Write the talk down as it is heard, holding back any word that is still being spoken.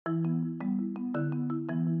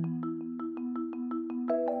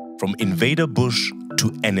From invader-bush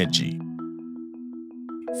to energy.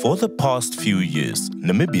 For the past few years,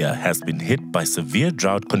 Namibia has been hit by severe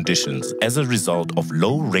drought conditions as a result of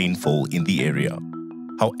low rainfall in the area.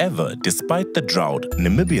 However, despite the drought,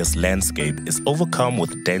 Namibia's landscape is overcome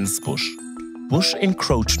with dense bush. Bush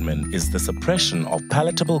encroachment is the suppression of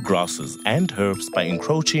palatable grasses and herbs by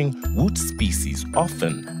encroaching wood species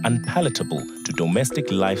often unpalatable to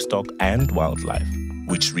domestic livestock and wildlife,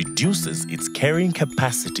 which reduces its carrying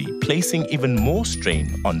capacity, placing even more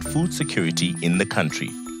strain on food security in the country.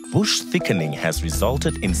 Bush thickening has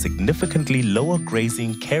resulted in significantly lower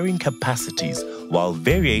grazing carrying capacities, while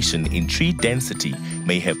variation in tree density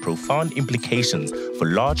may have profound implications for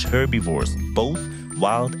large herbivores, both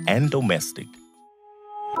wild and domestic.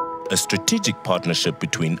 A strategic partnership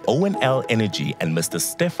between O&L Energy and Mr.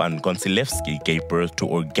 Stefan Gonsilewski gave birth to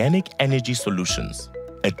Organic Energy Solutions,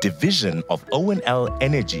 a division of O&L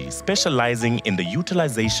Energy specializing in the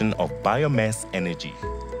utilization of biomass energy.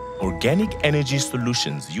 Organic Energy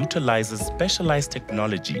Solutions utilizes specialized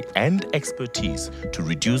technology and expertise to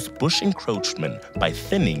reduce bush encroachment by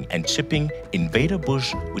thinning and chipping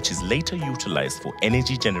invader-bush, which is later utilized for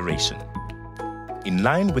energy generation. In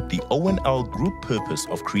line with the O&L Group purpose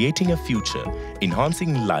of creating a future,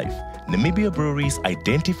 enhancing life, Namibia Breweries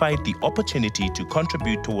identified the opportunity to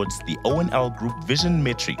contribute towards the O&L Group vision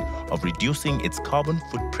metric of reducing its carbon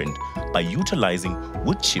footprint by utilizing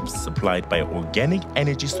wood chips supplied by Organic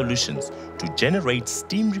Energy Solutions to generate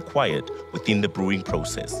steam required within the brewing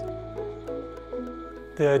process.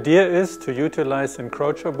 The idea is to utilize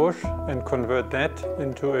encroacher bush and convert that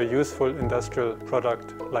into a useful industrial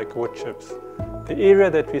product like wood chips. The area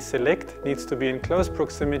that we select needs to be in close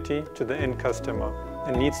proximity to the end customer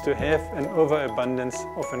and needs to have an overabundance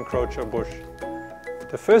of encroacher bush.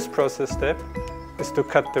 The first process step is to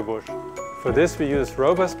cut the bush. For this we use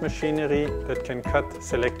robust machinery that can cut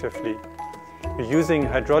selectively. We're using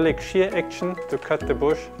hydraulic shear action to cut the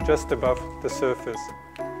bush just above the surface.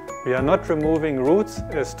 We are not removing roots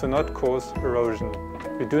as to not cause erosion.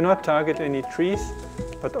 We do not target any trees,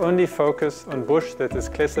 but only focus on bush that is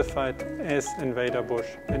classified as invader bush,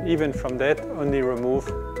 and even from that only remove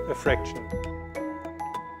a fraction.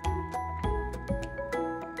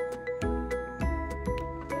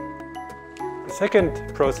 The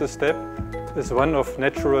second process step is one of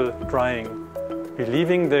natural drying. We're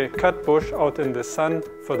leaving the cut bush out in the sun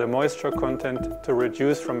for the moisture content to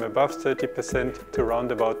reduce from above 30% to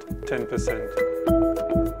around about 10%.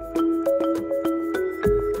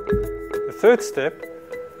 The third step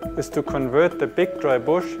is to convert the big dry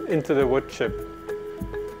bush into the wood chip.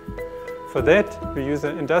 For that, we use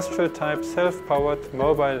an industrial type self-powered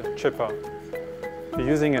mobile chipper. We're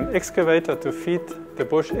using an excavator to feed the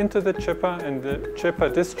bush into the chipper, and the chipper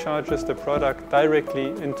discharges the product directly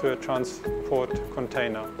into a transport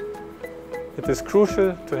container. It is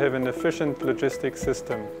crucial to have an efficient logistics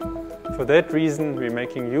system. For that reason, we're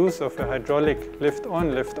making use of a hydraulic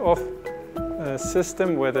lift-on, lift-off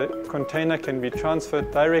system where the container can be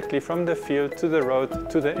transferred directly from the field to the road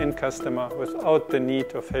to the end customer without the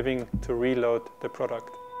need of having to reload the product.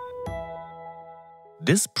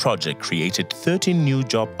 This project created 13 new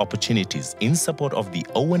job opportunities in support of the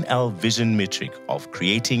O&L vision metric of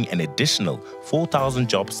creating an additional 4,000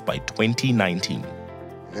 jobs by 2019.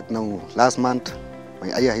 Last month, my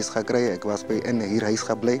eie huis gekry. Ek was by in hier huis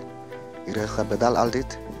gebly. Hier is gebetaal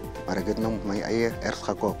altyd, maar ek het nou my eie erf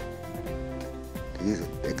gekoop.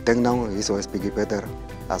 Ek dink nou hier is bietjie beter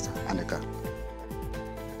as Annika.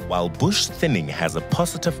 While bush thinning has a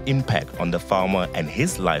positive impact on the farmer and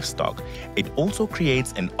his livestock, it also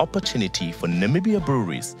creates an opportunity for Namibia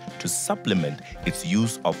Breweries to supplement its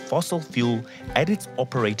use of fossil fuel at its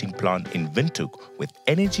operating plant in Windhoek with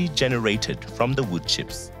energy generated from the wood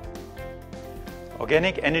chips.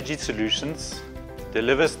 Organic Energy Solutions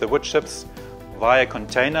delivers the wood chips via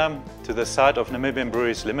container to the site of Namibian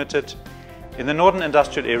Breweries Limited in the northern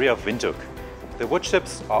industrial area of Windhoek. The wood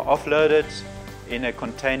chips are offloaded in a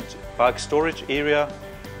contained bulk storage area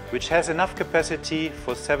which has enough capacity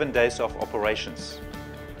for 7 days of operations.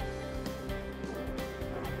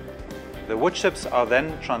 The wood chips are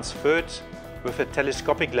then transferred with a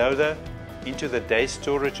telescopic loader into the day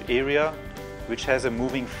storage area which has a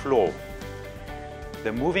moving floor.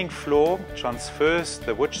 The moving floor transfers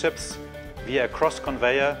the wood chips via a cross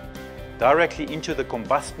conveyor directly into the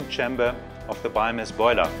combustion chamber of the biomass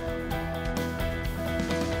boiler.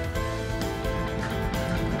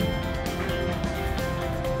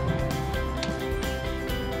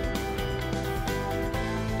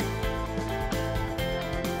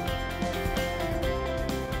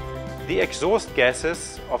 The exhaust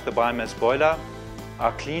gases of the biomass boiler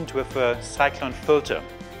are cleaned with a cyclone filter.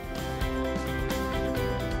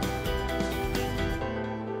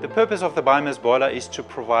 purpose of the biomass boiler is to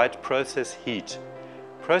provide process heat.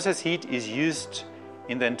 Process heat is used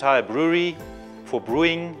in the entire brewery for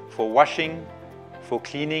brewing, for washing, for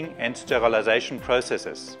cleaning and sterilization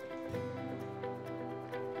processes.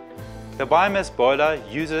 The biomass boiler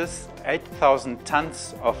uses 8,000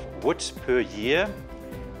 tons of wood per year,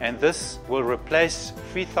 and this will replace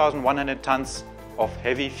 3,100 tons of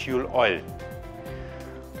heavy fuel oil.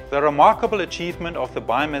 The remarkable achievement of the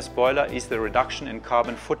biomass boiler is the reduction in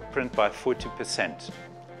carbon footprint by 40%.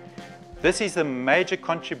 This is a major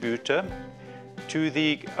contributor to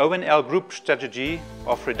the O&L Group strategy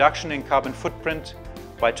of reduction in carbon footprint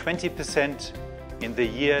by 20% in the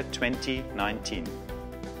year 2019.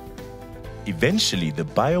 Eventually, the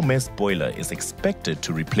biomass boiler is expected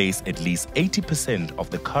to replace at least 80% of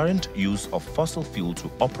the current use of fossil fuel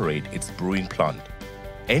to operate its brewing plant.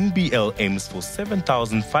 NBL aims for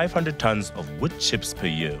 7,500 tons of wood chips per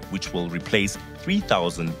year, which will replace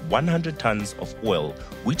 3,100 tons of oil,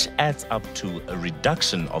 which adds up to a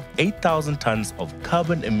reduction of 8,000 tons of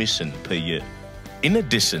carbon emission per year. In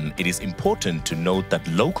addition, it is important to note that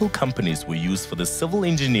local companies were used for the civil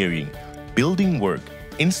engineering, building work,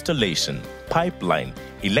 installation, pipeline,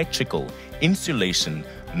 electrical, insulation,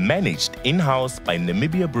 managed in-house by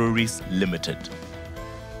Namibia Breweries Limited.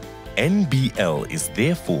 NBL is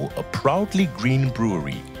therefore a proudly green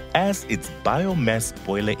brewery, as its biomass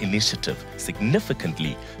boiler initiative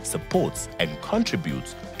significantly supports and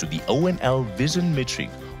contributes to the O&L vision metric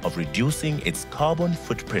of reducing its carbon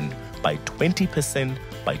footprint by 20%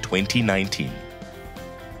 by 2019.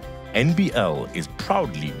 NBL is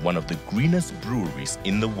proudly one of the greenest breweries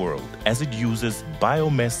in the world, as it uses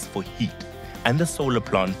biomass for heat and the solar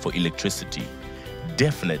plant for electricity,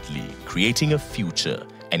 definitely creating a future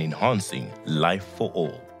and enhancing life for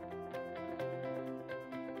all.